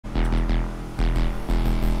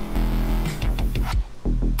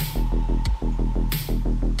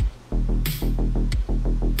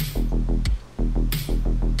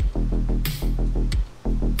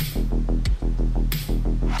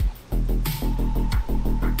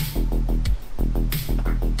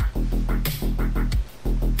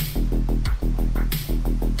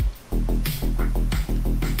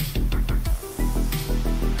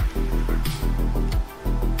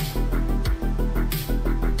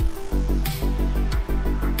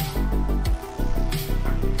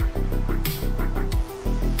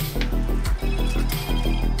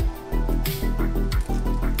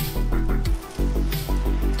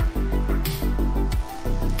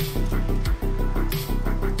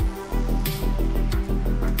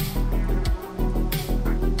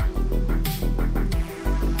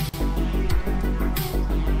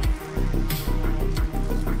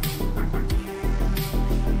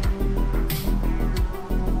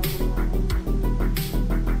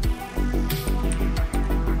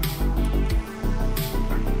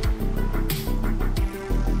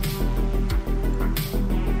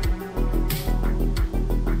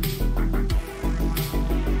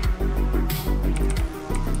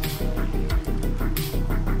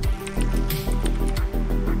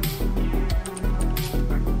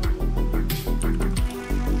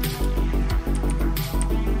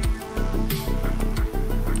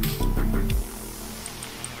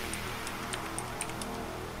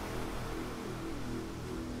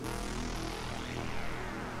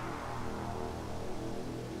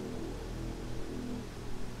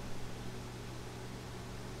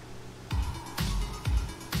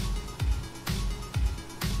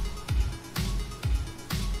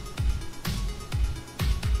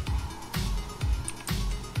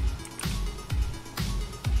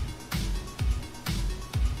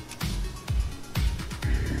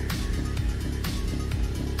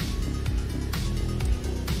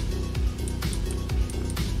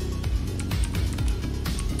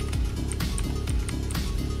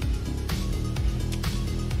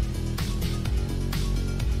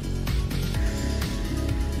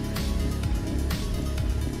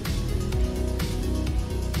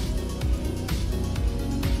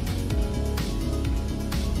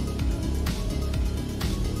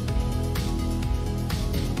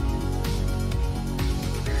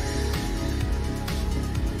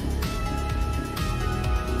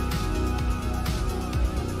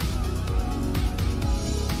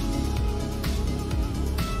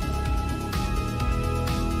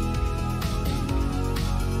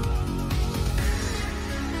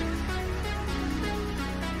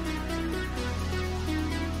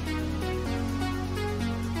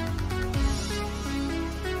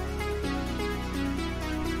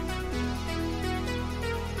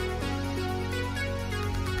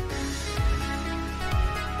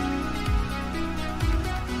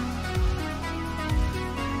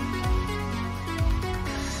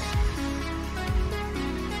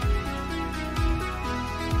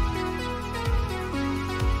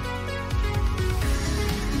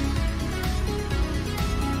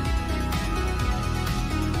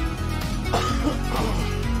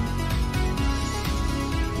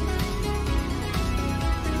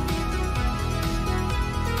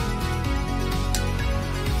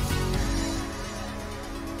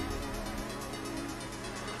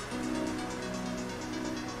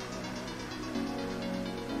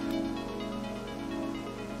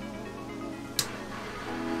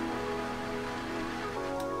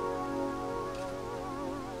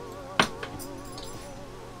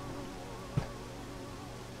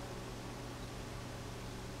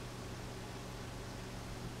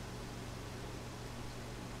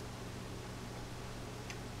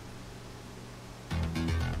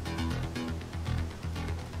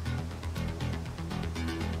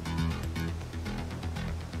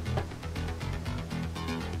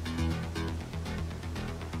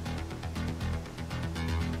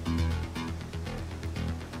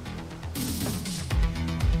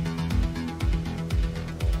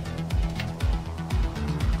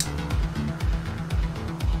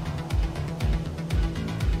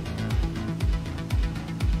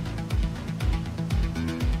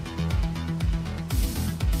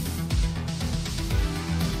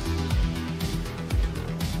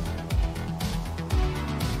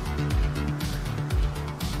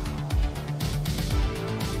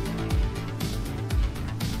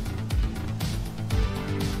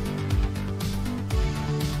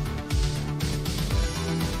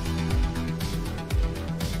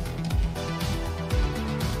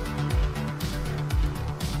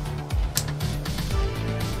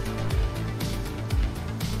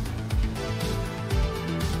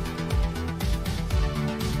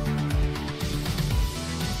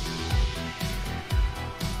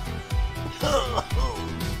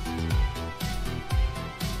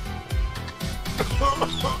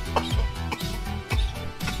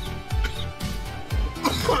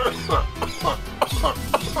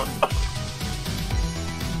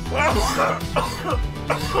Woo,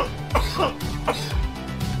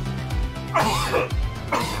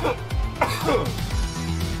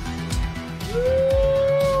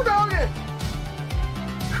 doggy.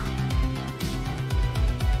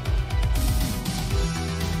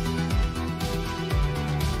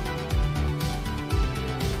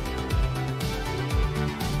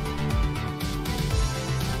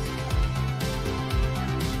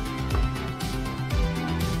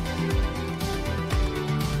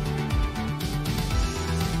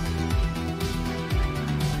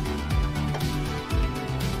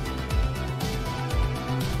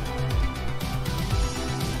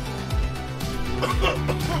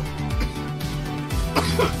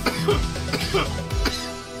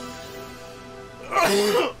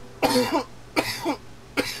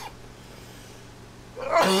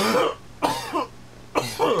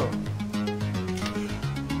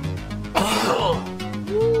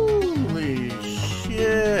 Holy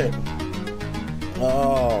shit.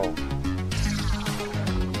 Oh.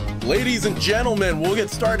 Ladies and gentlemen, we'll get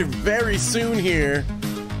started very soon here.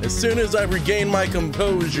 As soon as I regain my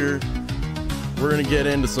composure, we're gonna get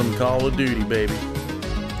into some Call of Duty, baby.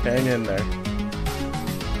 Hang in there.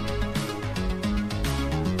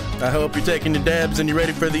 I hope you're taking the dabs and you're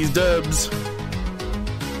ready for these dubs.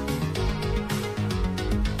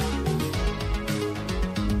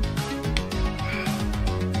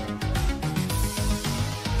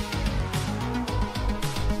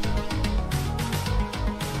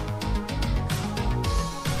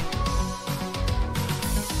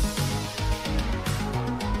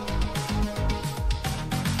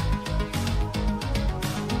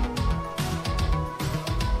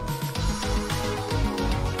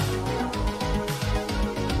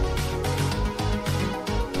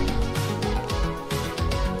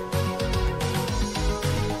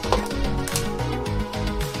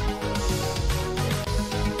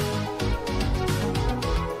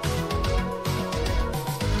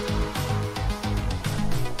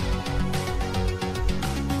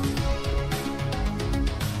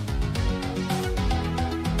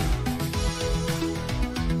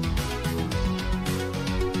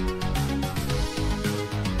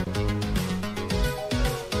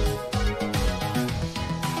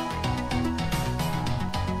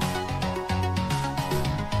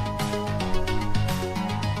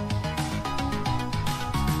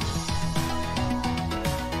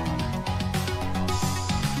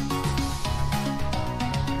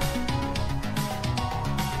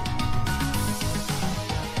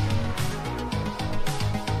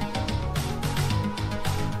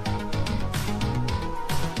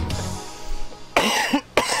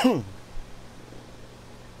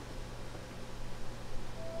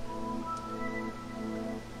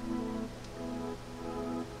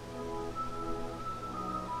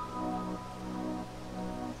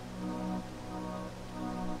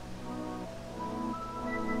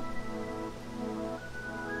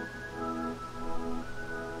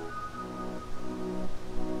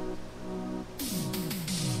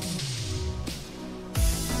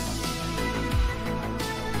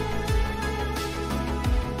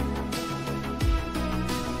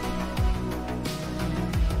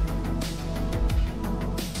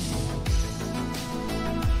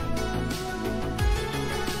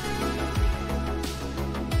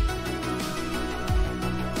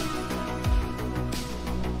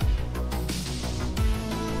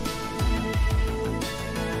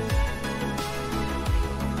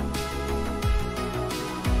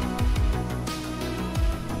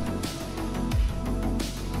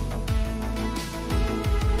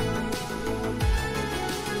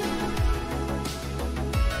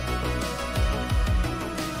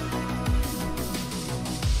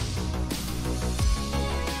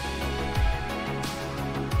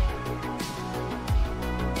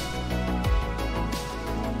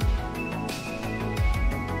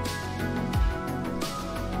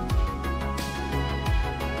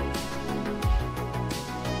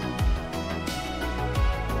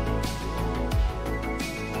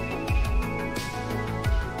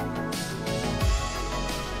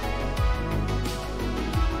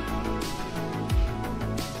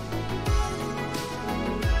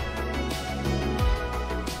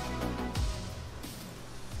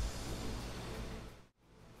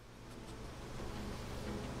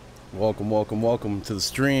 Welcome to the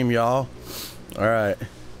stream, y'all. Alright,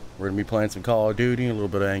 we're gonna be playing some Call of Duty, a little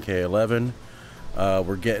bit of MK11.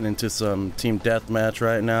 We're getting into some team deathmatch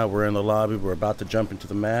right now. We're in the lobby, we're about to jump into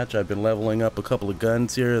the match. I've been leveling up a couple of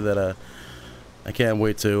guns here that I can't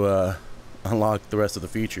wait to unlock the rest of the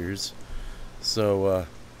features. So,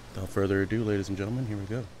 without further ado, ladies and gentlemen, here we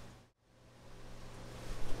go.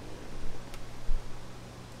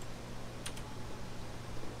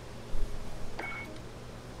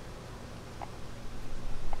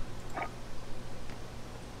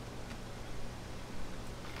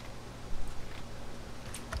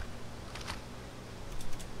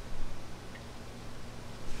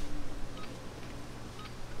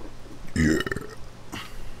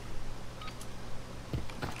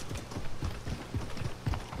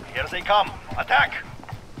 Here they come. Attack!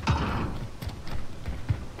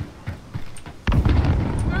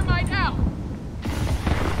 Thermite out!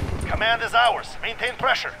 Command is ours. Maintain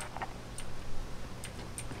pressure.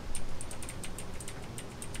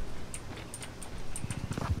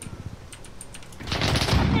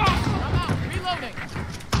 I'm out. Reloading.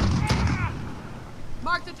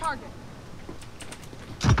 Mark the target.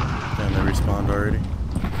 Damn, they respawned already.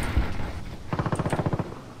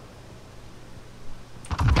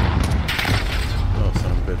 Oh,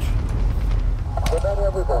 son of a bitch.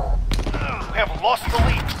 We have lost the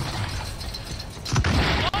lead.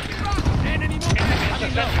 Enemy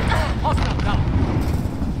hostile down.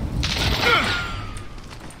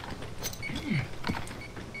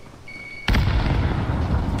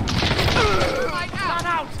 Right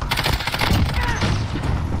out.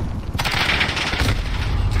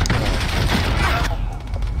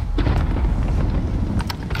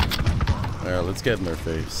 Alright, let's get in their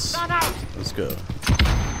face. Let's go.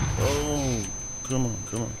 Oh, come on,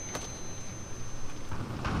 come on.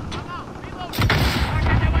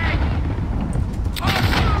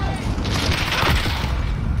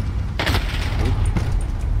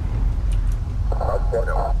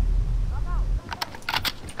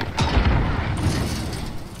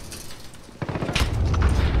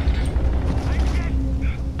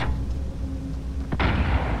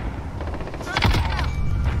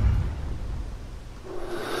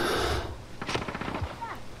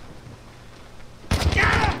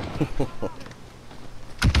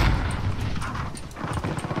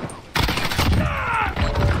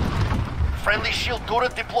 Friendly shield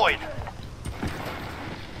turret deployed.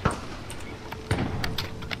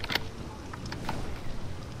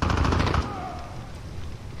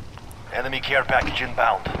 Enemy care package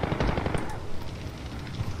inbound.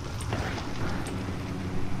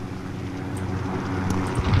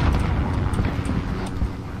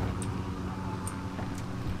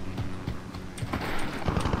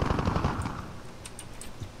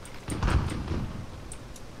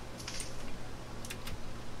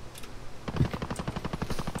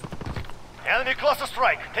 Enemy cluster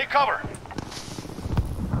strike. Take cover.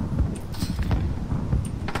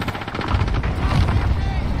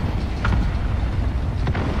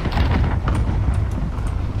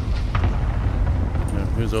 Now,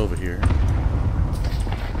 who's over here?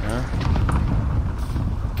 Huh?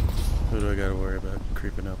 Who do I gotta worry about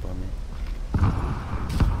creeping up on me?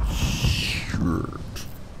 Sure.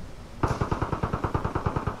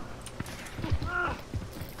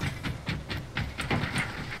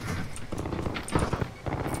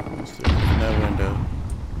 That window.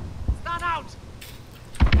 Stun out.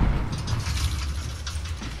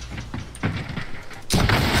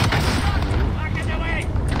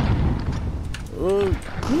 Oh.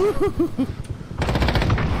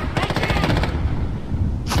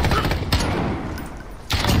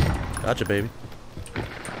 Gotcha, baby.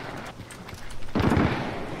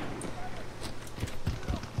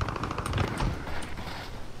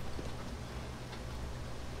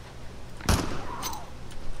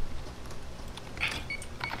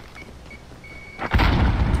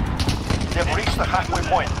 They've reached the halfway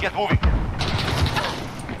point. Get moving.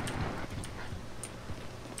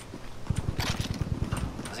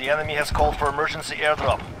 The enemy has called for emergency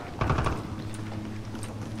airdrop.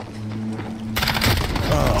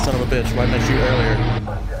 Oh, son of a bitch. Why didn't I shoot earlier?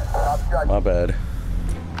 My bad.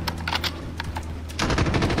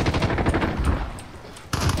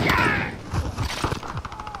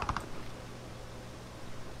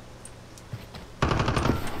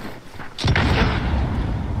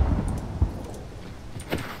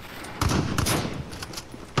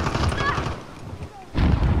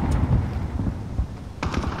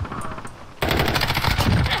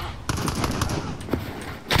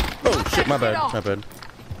 Oh, shit, my bad. My bad.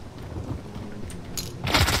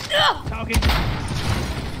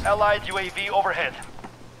 Allied UAV overhead.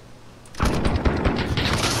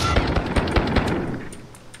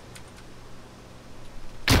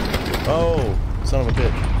 Oh, son of a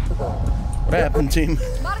bitch. What happened, team?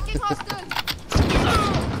 Marking hostile.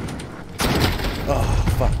 Oh,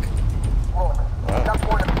 fuck. Wow.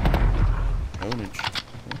 Ownage.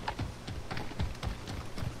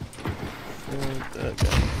 That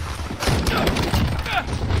guy.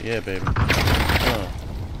 Yeah, baby. Oh.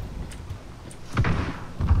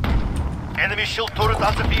 Enemy shield turret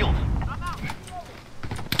on the field.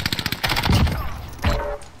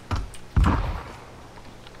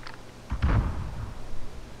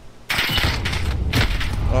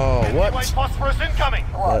 Oh, what? White phosphorus incoming.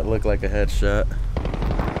 That looked like a headshot.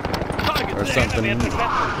 Or something.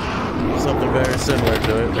 Something very similar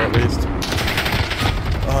to it, at least.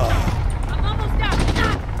 Oh. I'm almost down.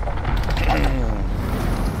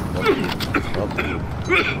 Up the loop.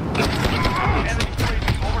 Enemy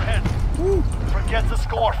UAV overhead. Forget the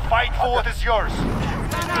score. Fight for what is yours.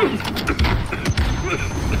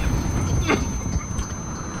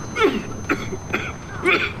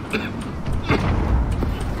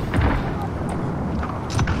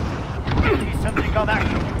 Sentry gun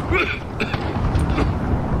active.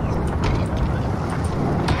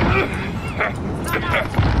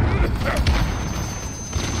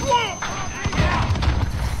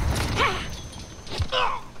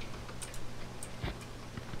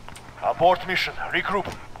 Abort mission.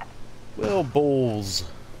 Regroup. Well, bulls.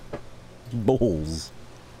 Bulls.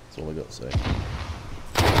 That's all I got to say.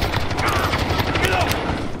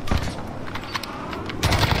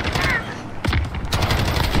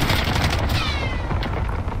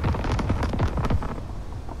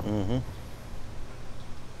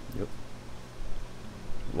 Yep.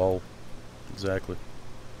 Lol. Exactly.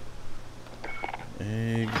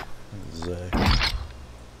 Exactly.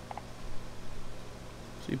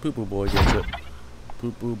 See, Poo Poo Boy gets it.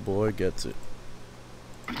 Poo Poo Boy gets it.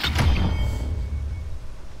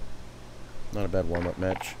 Not a bad warm-up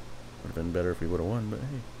match. Would have been better if we would have won, but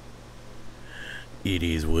hey. It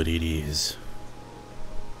is what it is.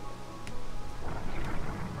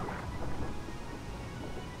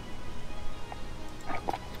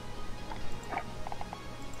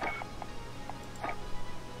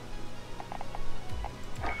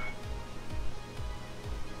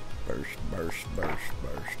 Burst, burst, burst,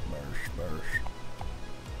 burst, burst, burst.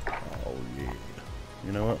 Oh yeah.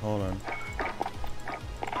 You know what? Hold on.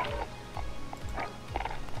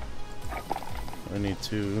 I need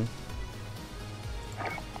to.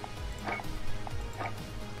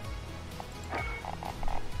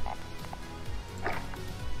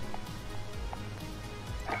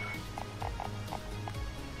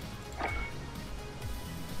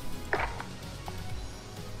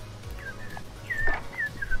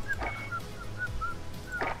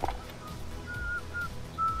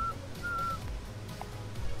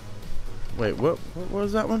 Wait, what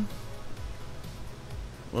was that one?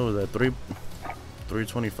 What was that?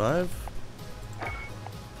 325?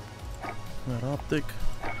 That optic?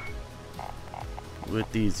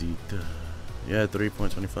 With easy. Yeah,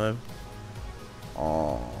 3.25.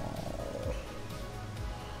 Oh.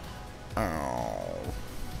 Oh.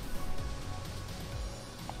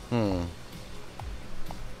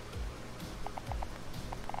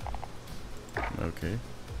 Okay.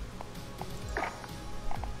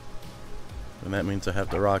 And that means I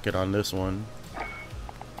have to rock it on this one.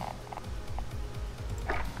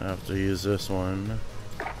 I have to use this one.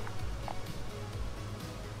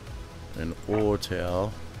 An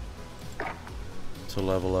Ortel to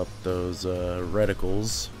level up those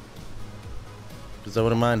reticles. Because I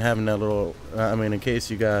wouldn't mind having that little, I mean, in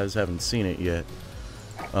case you guys haven't seen it yet.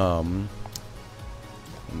 Let me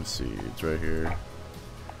see, it's right here.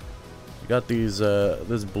 You got these,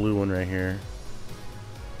 this blue one right here.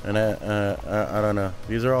 And I don't know.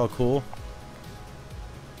 These are all cool.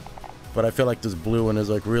 But I feel like this blue one is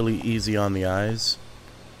like really easy on the eyes.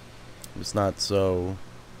 It's not so,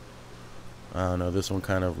 I don't know, this one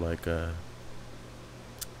kind of like I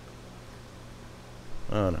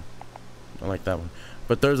don't know. I like that one.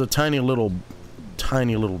 But there's a tiny little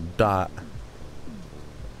dot.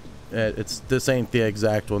 This ain't the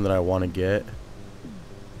exact one that I want to get.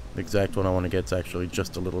 The exact one I want to get is actually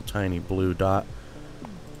just a little tiny blue dot.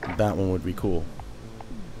 That one would be cool.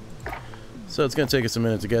 So it's gonna take us a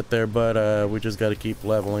minute to get there, but we just got to keep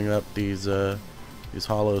leveling up these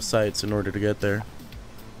hollow sights in order to get there.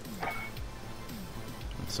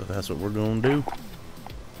 So that's what we're gonna do.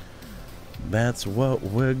 That's what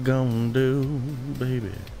we're gonna do,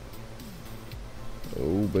 baby.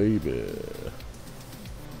 Oh, baby.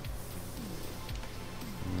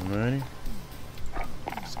 Alrighty.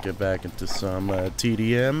 Let's get back into some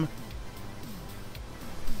TDM.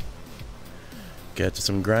 Get to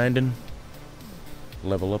some grinding.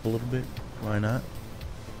 Level up a little bit. Why not?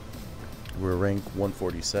 We're rank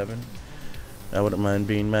 147. I wouldn't mind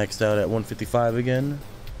being maxed out at 155 again.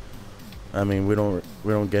 I mean, we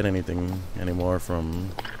don't get anything anymore from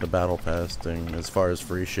the battle pass thing as far as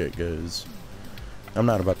free shit goes. I'm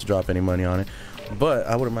not about to drop any money on it, but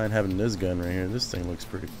I wouldn't mind having this gun right here. This thing looks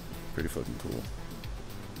pretty fucking cool.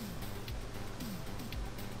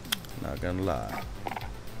 Not gonna lie.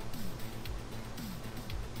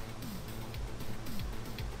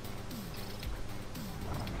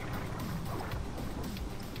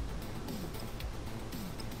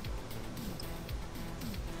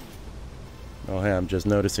 Oh hey, I'm just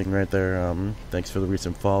noticing right there, thanks for the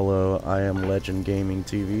recent follow. I am Legend Gaming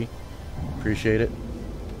TV. Appreciate it.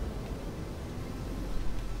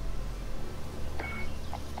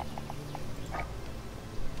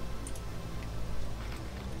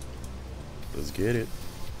 Let's get it.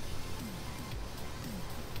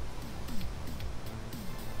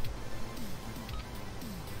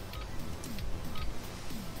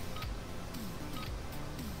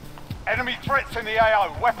 Enemy threats in the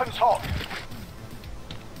AO. Weapons hot.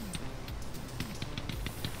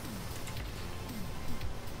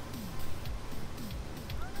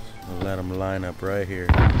 I'll let them line up right here.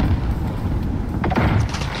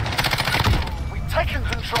 We've taken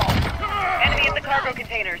control. Enemy at the cargo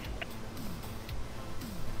containers.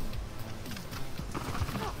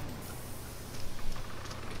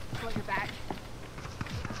 Got your back.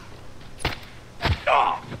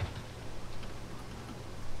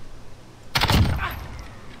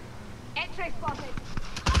 X-ray spotted.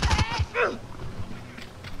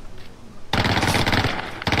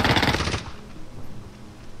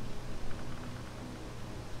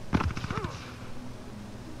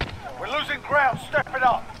 We're losing ground. Step it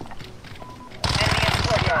up. Enemy in the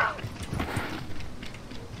courtyard.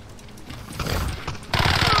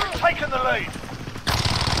 Taking the lead.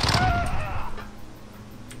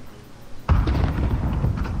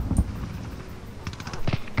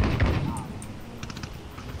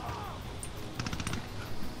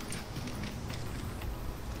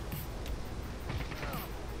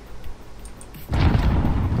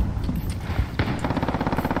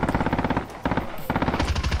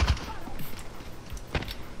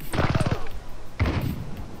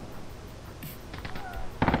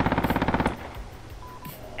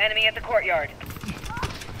 Enemy at the courtyard.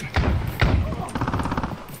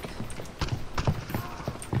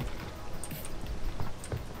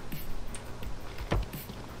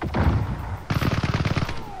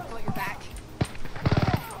 Got your back.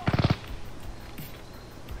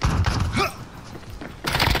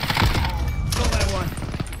 Got that one.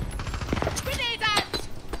 Grenade out!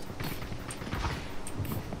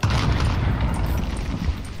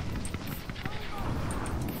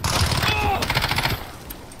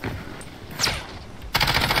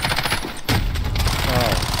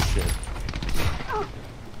 Oh shit.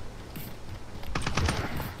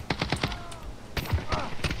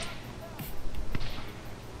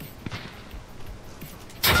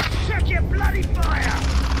 Check your bloody fire.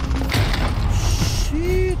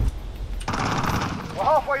 Shit. We're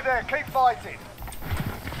halfway there. Keep fighting.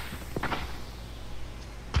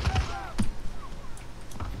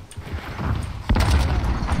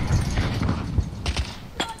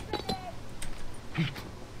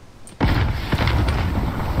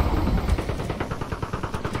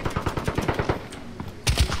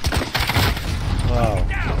 Wow.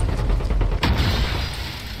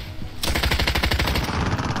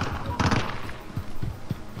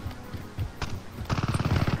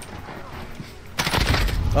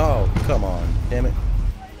 Oh, come on. Damn it.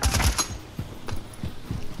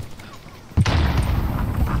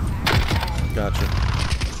 Gotcha.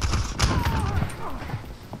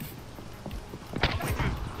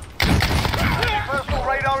 Personal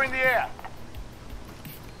radar in the air.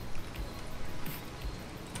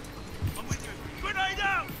 Grenade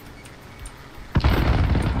out!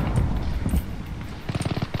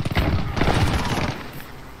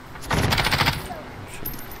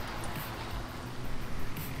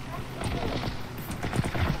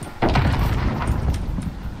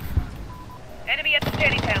 Enemy at the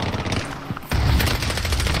steady town.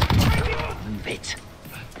 Bit.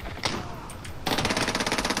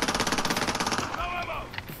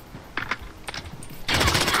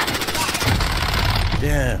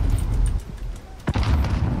 Damn.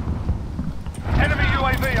 Enemy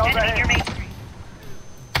UAV Enemy overhead. near me.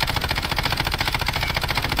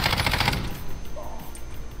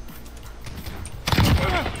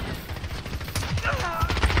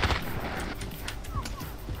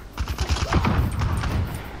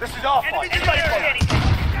 This is our fight. Enemy Stay at the close. steady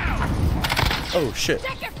town. Oh shit.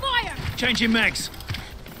 Check your fire! Changing mags.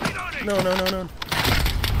 No, no, no, no.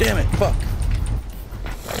 Damn it. Fuck.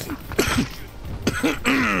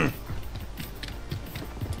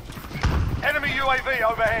 Enemy UAV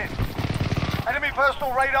overhead. Enemy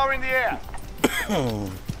personal radar in the air.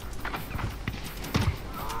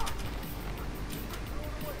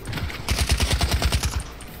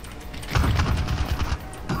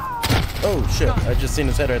 Oh shit. I just seen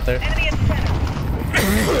his head right there. Enemy at the center.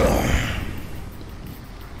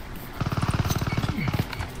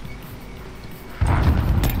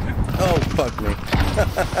 Oh fuck me.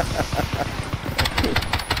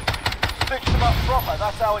 Stitched them up proper.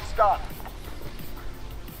 That's how it's done.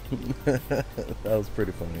 That was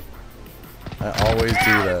pretty funny. I always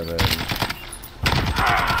do that, man.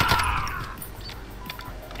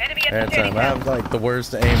 Enemy at the Every steady time. I town. have like the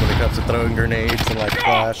worst aim when it comes to throwing grenades and like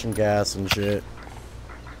flash and gas and shit.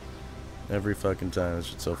 Every fucking time. It's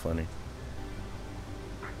just so funny.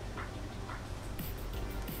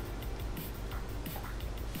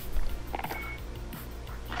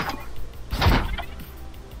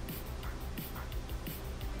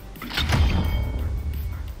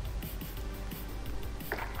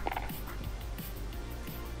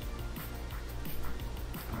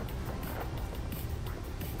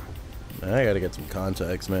 I gotta get some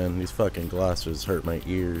contacts, man. These fucking glasses hurt my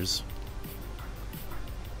ears.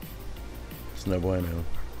 It's no bueno.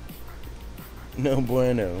 No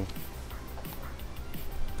bueno.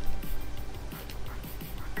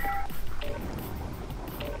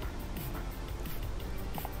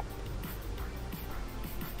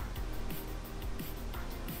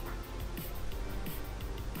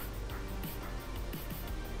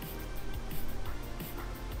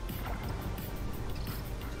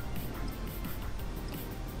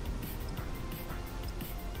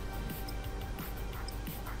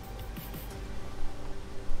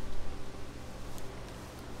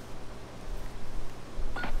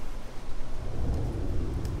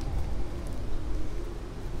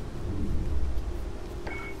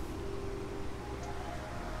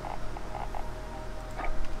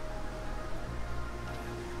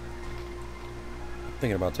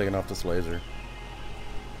 Thinking about taking off this laser.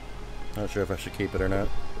 Not sure if I should keep it or not.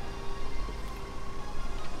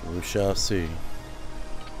 We shall see.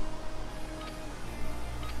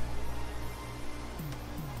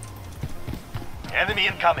 Enemy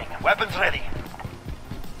incoming. Weapons ready.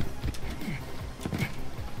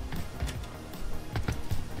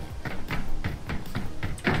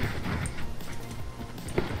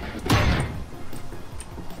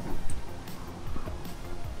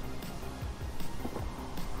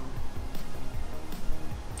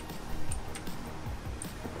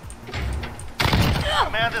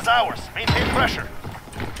 Command is ours. Maintain pressure.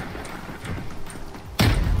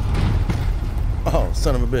 Oh,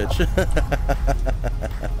 son of a bitch.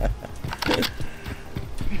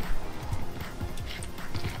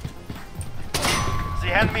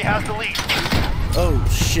 The enemy has the lead. Oh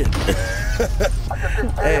shit.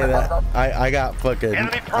 Hey, that I got fucking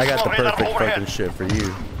I got the perfect fucking shit for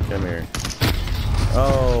you. Come here.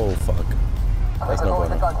 Oh fuck. That's no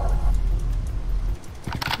fun.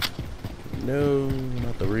 No,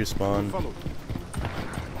 not the respawn.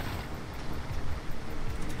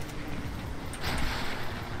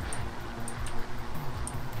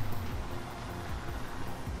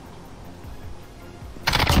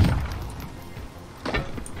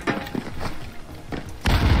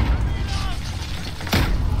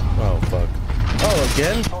 Oh fuck. Oh,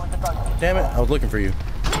 again? Damn it, I was looking for you.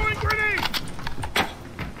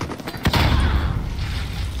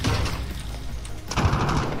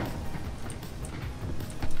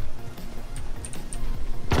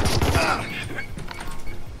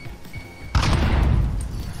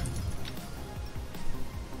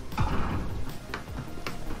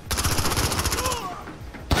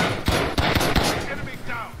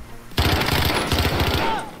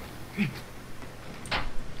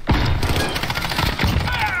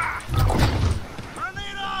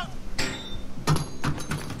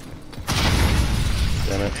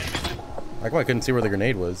 Damn it. Like, I couldn't see where the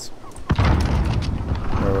grenade was.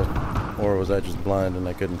 Or was I just blind and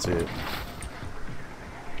I couldn't see it?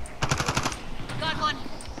 Got one.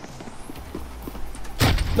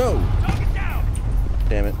 No!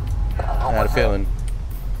 Damn it. I had a feeling.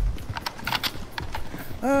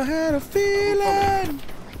 I had a feeling!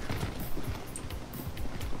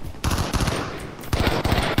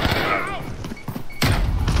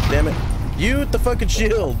 Damn it. You with the fucking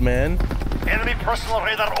shield, man. Enemy personal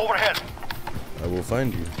radar overhead. I will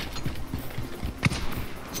find you.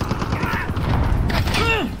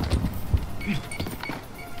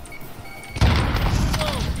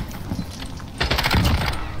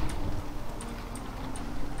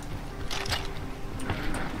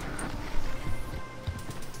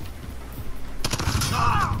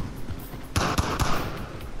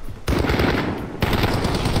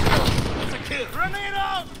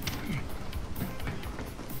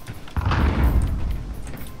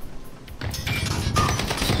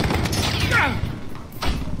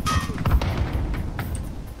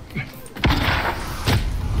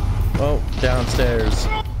 Oh, downstairs.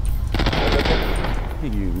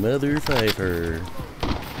 You mother fifer.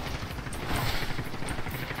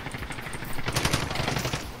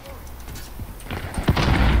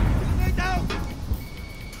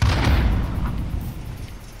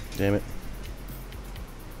 Damn it.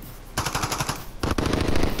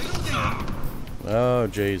 Oh,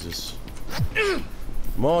 Jesus.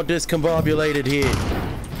 More discombobulated here.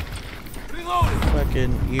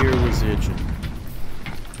 Fucking ear was itching.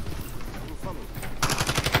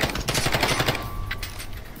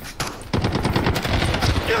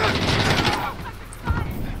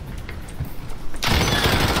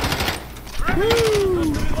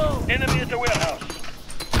 Enemy at the warehouse.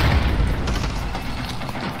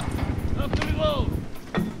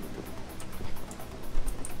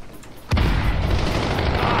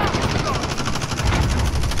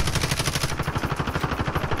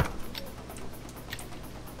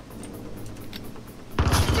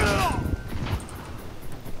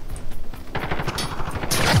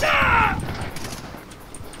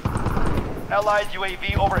 Allied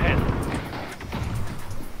UAV overhead.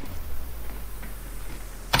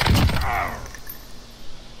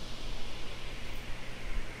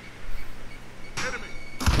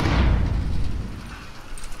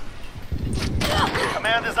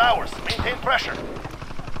 Command is ours. Maintain pressure.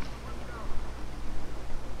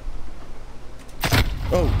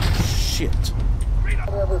 Oh, shit.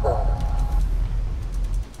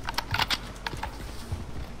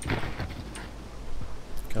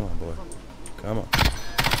 Come on, boy. Come on.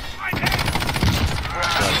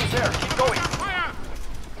 Enemies there. Keep going.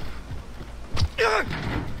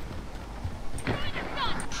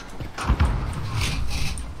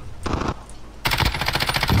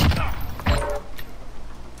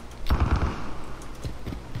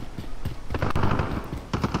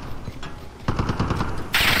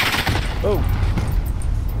 Oh.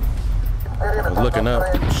 I was looking up.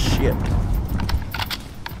 Shit.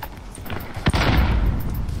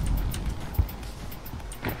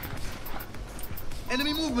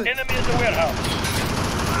 Enemy movement. Enemy at the warehouse.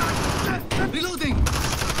 Reloading.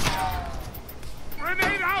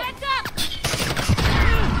 Grenade out. Heads up!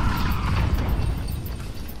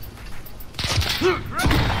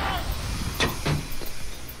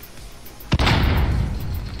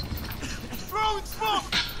 Throwing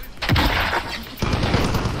smoke.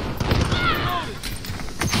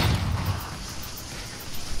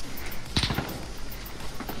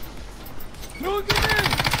 Throwing grenade.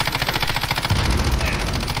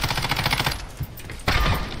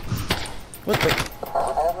 What the?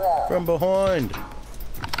 From behind.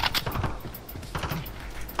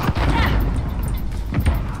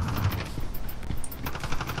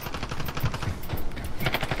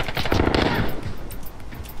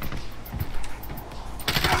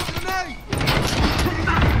 Grenade.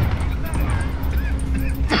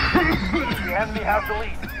 The enemy has the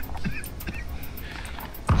lead.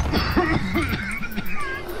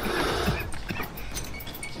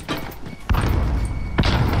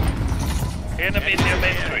 Enemy near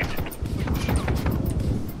Main Street.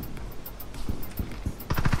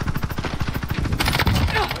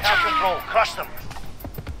 We have control. Crush them.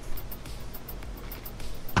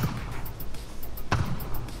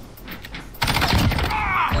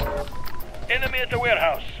 Enemy at the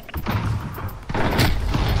warehouse.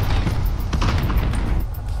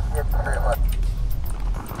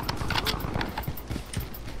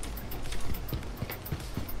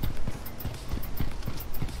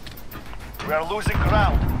 We are losing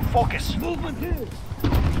ground. Focus. Movement here.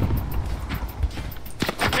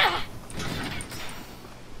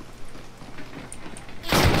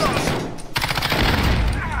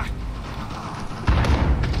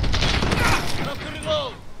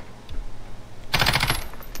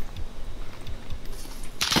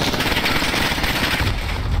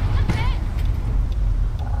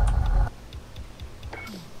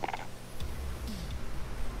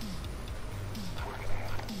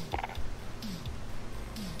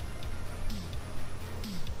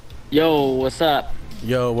 Yo, what's up?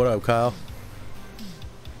 Yo, what up, Kyle?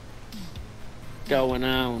 Going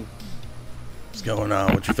on? What's going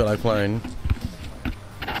on? What you feel like playing?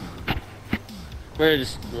 We're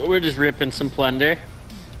just ripping some plunder.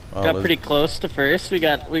 Oh, Got pretty close to first. We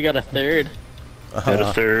got a third. Got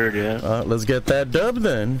a third, yeah. Let's get that dub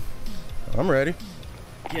then. I'm ready.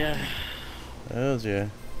 Yeah. Hells yeah.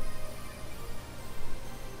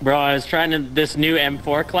 Bro, I was trying this new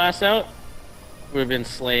M4 class out. We've been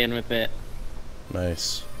slaying with it.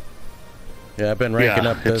 Nice. Yeah, I've been ranking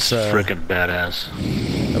up this. Freaking badass.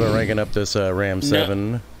 I've been ranking up this Ram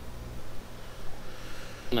 7.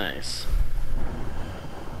 Nice.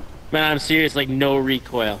 Man, I'm serious. Like no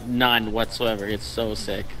recoil, none whatsoever. It's so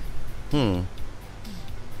sick. M4,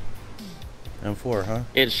 huh?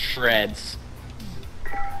 It shreds.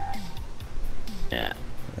 Yeah.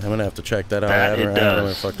 I'm gonna have to check that out. That I it haven't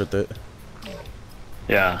does. fucked with it.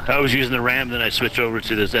 Yeah, I was using the RAM, then I switched over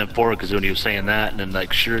to this M4 because when he was saying that, and then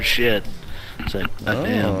like, sure as shit. It's like,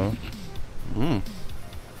 damn. I'm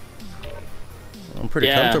pretty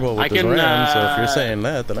Yeah, comfortable with I this can, RAM, so if you're saying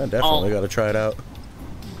that, then I definitely gotta try it out.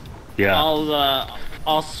 Yeah.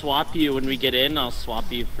 I'll swap you when we get in. I'll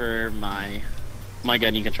swap you for my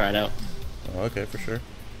gun. You can try it out. Oh, okay, for sure.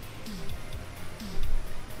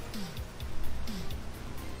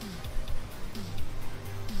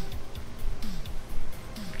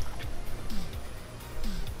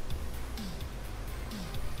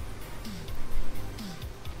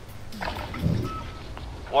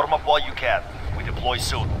 Warm up while you can. We deploy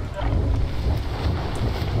soon.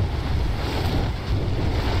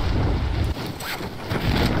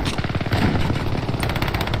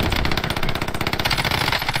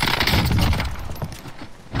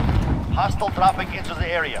 Hostile dropping into the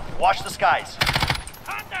area. Watch the skies.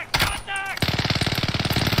 Contact! Contact!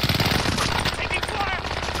 Taking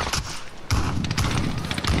fire!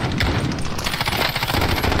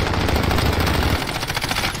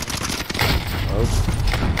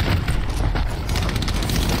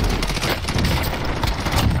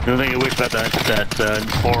 The only thing I wish about that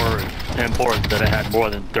M4 is that it had more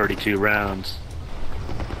than 32 rounds.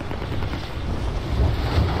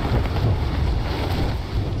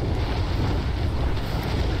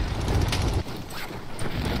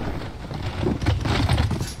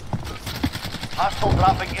 Hostile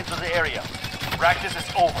dropping into the area. Practice is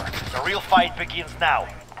over. The real fight begins now.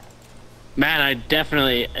 Man, I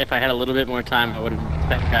definitely, if I had a little bit more time, I would have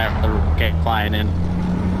that guy with the rocket flying in.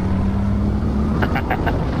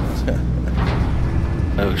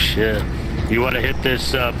 Oh shit. You want to hit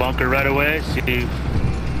this bunker right away? See?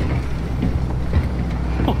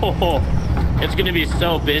 Oh, it's gonna be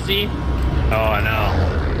so busy. Oh, I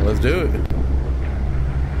know. Let's do it.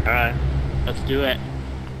 Alright. Let's do it.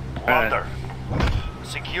 Plunder.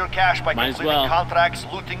 Secure cash by Might as completing well. contracts,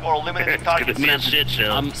 looting, or eliminating It's gonna targets. be a shit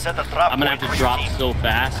show. Set a drop I'm gonna have point to for your drop team. so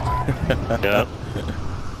fast. Yep.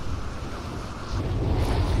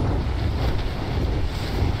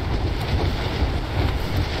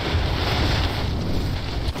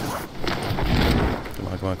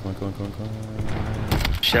 Come on.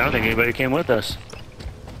 Shit, I don't think anybody came with us.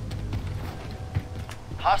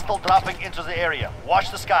 Hostile dropping into the area.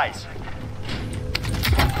 Watch the skies.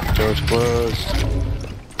 Doors closed.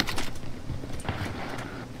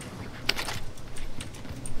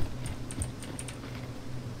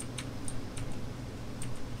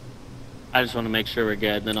 I just want to make sure we're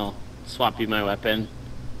good. Then I'll swap you my weapon.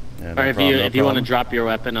 Yeah, Or if you want to drop your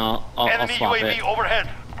weapon, I'll Enemy swap UAV it. overhead.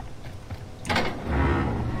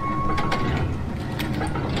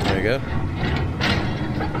 There you go.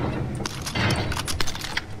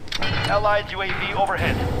 Allied UAV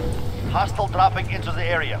overhead. Hostile dropping into the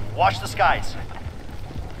area. Watch the skies.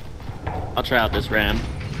 I'll try out this ram.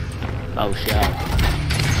 Oh shit.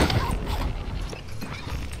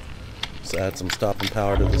 Let's add some stopping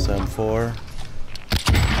power to this M4.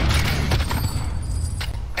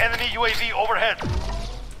 Enemy UAV overhead.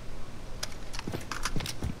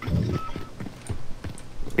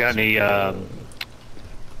 Got any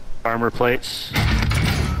armor plates?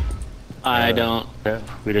 I don't. Yeah,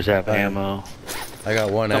 we just have ammo. I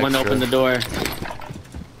got one Someone extra. open the door.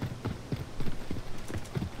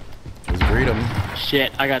 Let's greet him.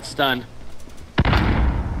 Shit, I got stunned.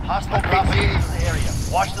 Hostile dropping into the area.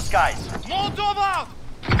 Watch the skies. Molotov out!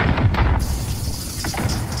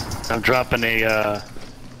 I'm dropping a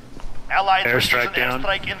Allied Airstrike precision down.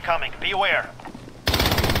 airstrike incoming. Beware.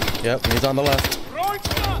 Yep, he's on the left. Throwing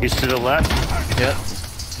smoke! he's to the left. Yep.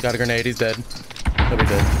 Got a grenade, he's dead. He'll be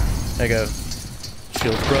dead. There you go.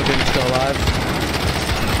 Shield's broken, still alive.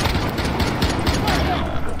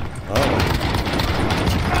 Oh.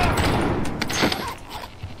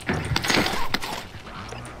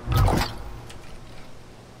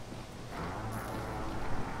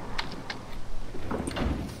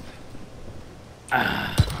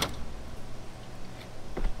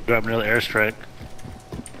 Grab another airstrike.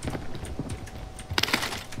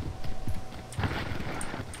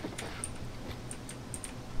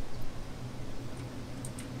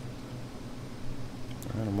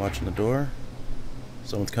 Alright, I'm watching the door.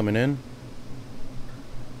 Someone's coming in.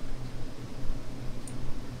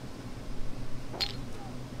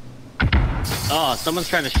 Oh, someone's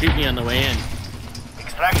trying to shoot me on the way in.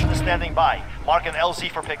 Extraction is standing by. Mark an LZ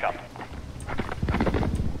for pickup.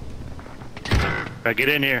 Alright, get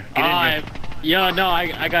in here. Get in here. Yo, no,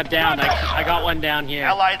 I got down. I got one down here.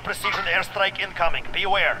 Allied precision airstrike incoming.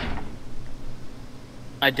 Beware.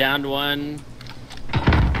 I downed one.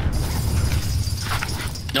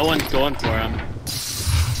 No one's going for him.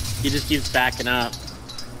 He just keeps backing up.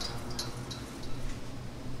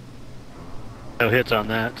 No hits on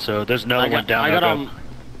that, so there's another one down there.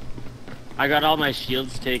 I got all my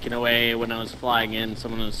shields taken away when I was flying in.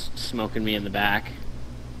 Someone was smoking me in the back.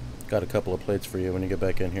 Got a couple of plates for you when you get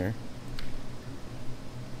back in here.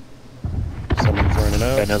 Someone's running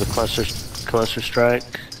out. Got another cluster strike.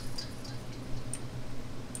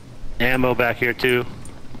 Ammo back here too.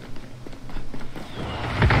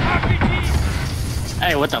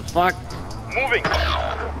 Hey, what the fuck? Moving.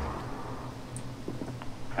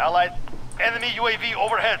 Allied enemy UAV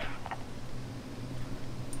overhead.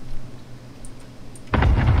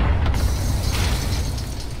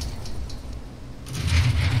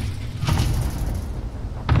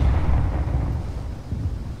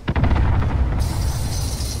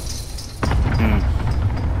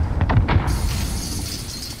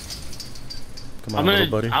 Come on, little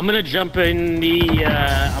buddy. I'm gonna jump in the.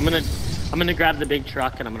 I'm gonna grab the big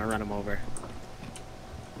truck and I'm gonna run him over.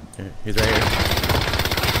 Okay, he's right here.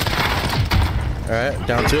 All right,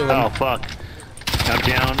 down 2 of them. Oh fuck! I'm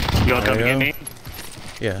down. You want to come There get you me?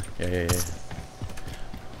 Yeah.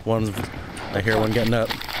 One's. I hear one getting up.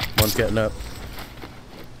 One's getting up.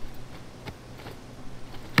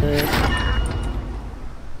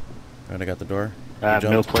 Alright, I got the door. I have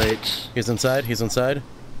no plates. He's inside. He's inside.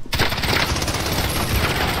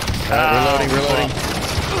 Oh, Reloading.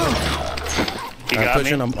 You I'm got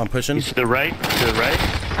pushing. me? I'm pushing. He's to the right. To the right.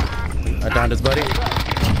 I downed his buddy.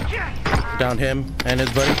 Downed him and his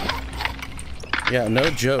buddy. Yeah, no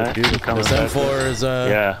joke, dude. This M4 is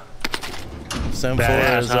Yeah. this M4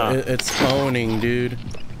 Badass, is huh? it's owning, dude.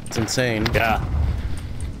 It's insane. Yeah.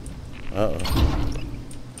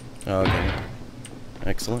 Okay.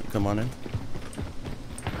 Excellent. Come on in.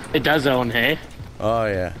 It does own, hey? Oh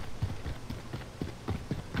yeah.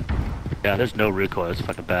 Yeah. There's no recoil. It's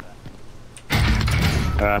fucking bad.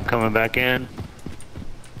 Alright, I'm coming back in.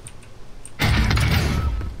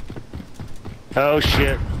 Oh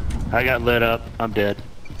shit! I got lit up. I'm dead.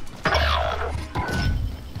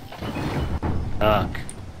 Fuck.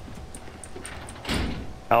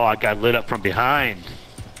 Oh, I got lit up from behind.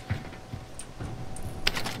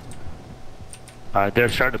 Alright, they're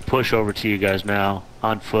starting to push over to you guys now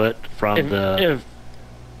on foot from If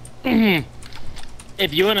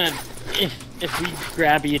you wanna, if we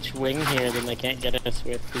grab each wing here, then they can't get us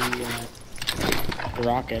with the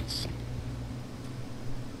rockets.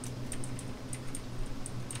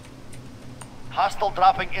 Hostile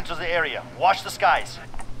dropping into the area. Watch the skies.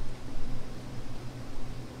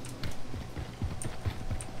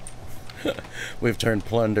 We've turned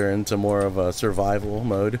plunder into more of a survival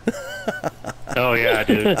mode. Oh yeah,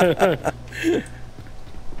 dude. Alright,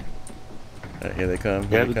 here they come.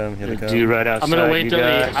 Here they come. Dude, right outside. I'm gonna wait you till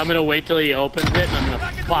guys. I'm gonna wait till he opens it, and I'm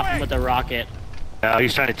gonna plop him with a rocket. Oh,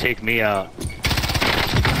 he's trying to take me out.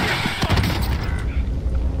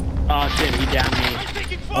 Oh shit, he downed me.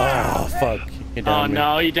 Oh fuck. He Oh downed me.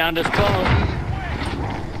 no, he downed us both.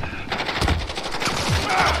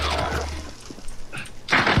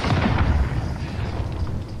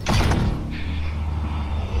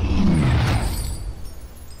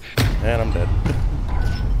 And I'm dead.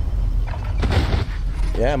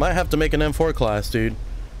 Yeah, I might have to make an M4 class, dude.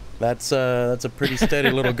 That's a pretty steady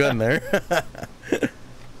little gun there.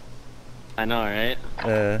 I know, right?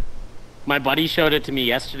 Uh, My buddy showed it to me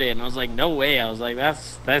yesterday, and I was like, no way. I was like,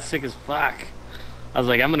 that's sick as fuck. I was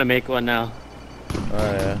like, I'm gonna make one now.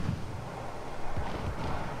 oh yeah.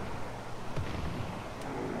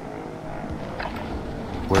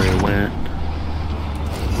 Where he went.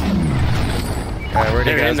 Alright, where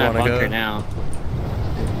do you They're guys in that want to bunker go? now.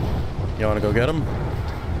 You want to go get them?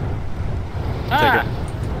 Ah!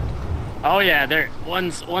 Oh yeah,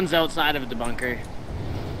 one's outside of the bunker.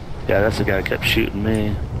 Yeah, that's the guy who kept shooting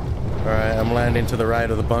me. Alright, I'm landing to the right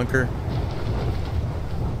of the bunker.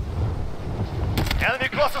 Enemy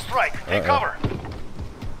close strike. Take cover.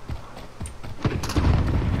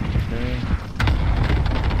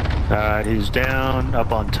 Alright, he's down,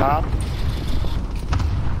 up on top.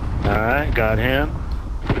 Alright, got him.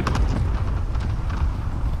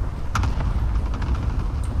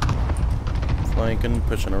 Flanking,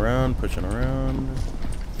 pushing around.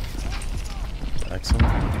 Excellent.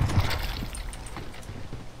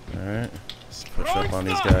 Alright, let's push up on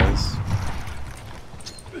these guys.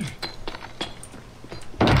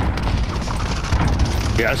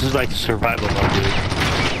 Yeah, this is like survival mode, dude.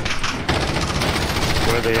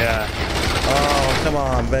 Where are they at? Oh, come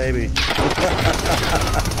on, baby.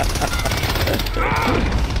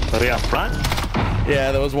 Are they up front?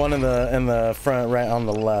 Yeah, there was one in the front, right on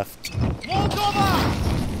the left. He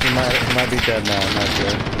might be dead now. I'm not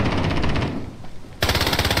sure.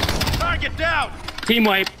 Target down. Team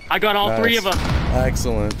wipe. I got all three of them.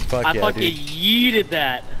 Excellent. Fuck I yeah, fucking dude. yeeted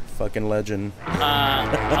that. Fucking legend.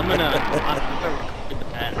 I'm gonna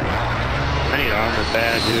that. I need armor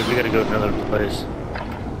bad, dude. We gotta go to another place.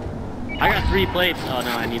 I got 3 plates. Oh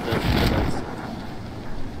no, I need those plates.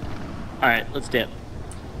 All right, let's dip.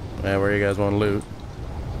 Yeah, where you guys want to loot?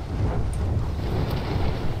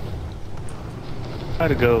 How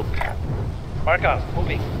to go Markov,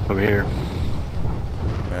 moving. over here.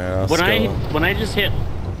 Yeah, When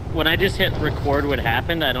I just hit record what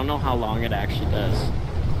happened, I don't know how long it actually does.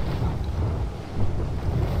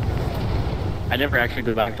 I never actually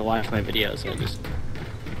go back to watch my videos. I just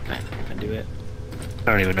kind of do it.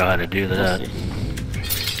 I don't even know how to do that.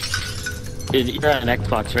 You're on an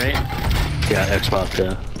Xbox, right? Yeah, Xbox,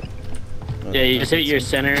 yeah. Yeah, you just hit your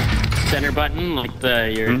center button, like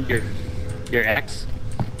your your X,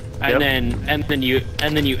 Yep. and then you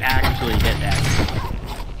actually hit X.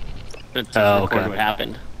 That's okay. what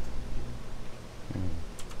happened.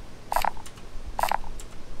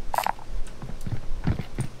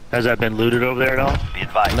 Has that been looted over there at all? Be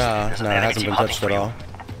advised. Nah, there's an nah, it enemy hasn't team been hunting touched for at you. all.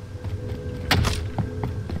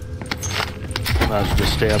 Might as well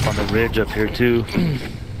just stay up on the ridge up here too.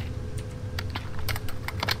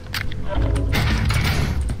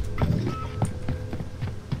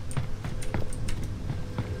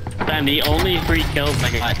 I'm the only 3 kills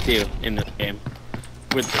I got too in this game.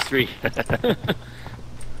 With the 3.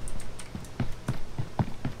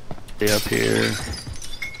 Stay up here.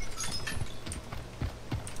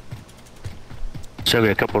 So we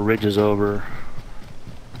got a couple ridges over.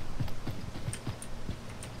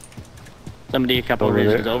 Somebody a couple Over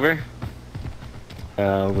ridges there. over.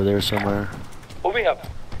 Over there somewhere. Moving up.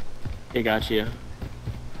 They got you.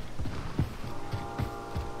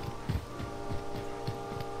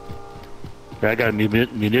 Yeah, I got a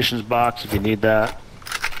munitions box if you need that.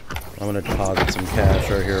 I'm gonna deposit some cash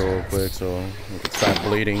right here real quick so we can stop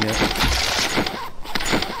bleeding it.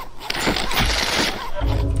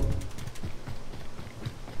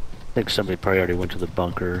 I think somebody probably already went to the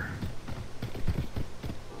bunker.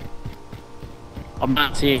 I'm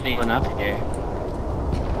not seeing anyone up here.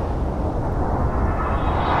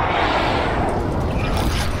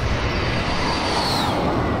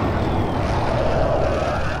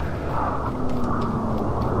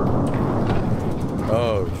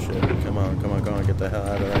 Oh shit! Come on, get the hell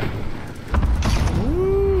out of there.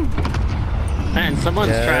 Man,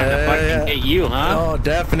 someone's trying to fucking get you, huh? Oh,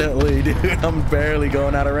 definitely, dude. I'm barely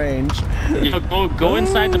going out of range. Yo, go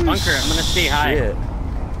inside the bunker. I'm gonna stay high. Shit.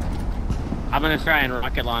 I'm gonna try and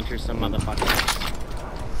rocket launcher some motherfucker.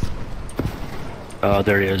 Oh,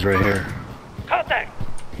 there he is right here. Contact!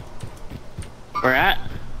 Where at?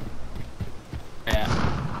 Yeah.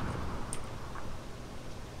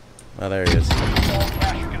 Oh, there he is.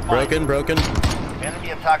 Cash you can find. Broken.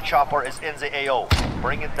 Enemy attack chopper is in the AO.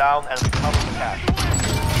 Bring it down and recover the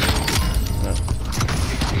cash.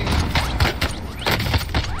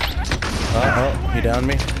 Oh, he downed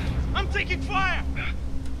me. I'm taking fire!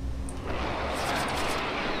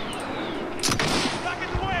 Back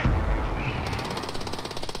in the way!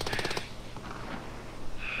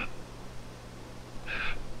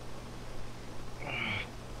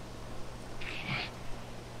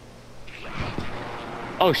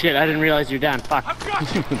 Oh shit! I didn't realize you're down. Fuck. I've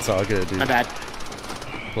got you! It's all good, My dude. bad.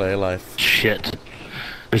 Play life. Shit.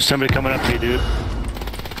 There's somebody coming up to you, dude.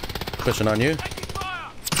 Pushing on you. Taking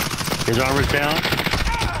fire! His armor's down.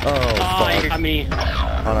 Oh, Oh, you fuck. got me.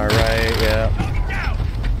 On our right, yeah.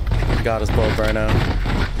 Got us both right now.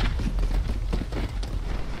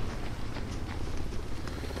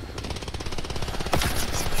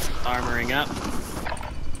 Armoring up.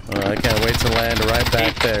 I can't wait to land right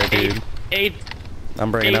back there, dude. Eight.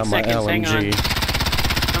 I'm bringing 8 out my seconds, hang LMG.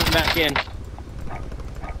 Coming back in.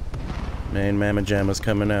 Main Mamma Jamma's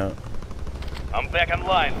coming out. I'm back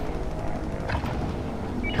online.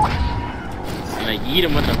 I'm gonna yeet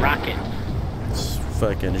him with a rocket. Let's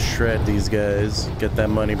fucking shred these guys. Get that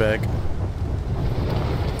money back.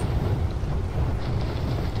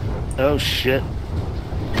 Oh shit.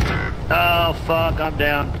 Oh fuck, I'm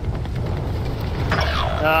down.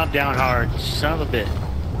 Oh, I'm down hard. Son of a bit.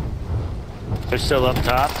 They're still up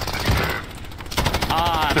top.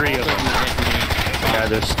 Ah, 3 of both them. hit me. Yeah,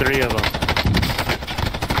 there's 3 of them.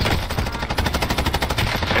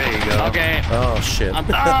 There you go. Okay. Oh shit. I'm,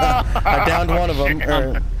 I downed one of them.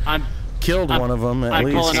 Or I'm killed one of them at I'm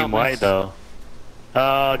least. pulling Team out white though.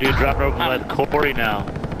 Oh, dude, drop open by the quarry now.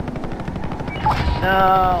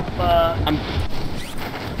 No, fuck.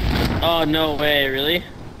 Oh no way, really?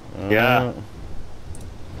 Yeah.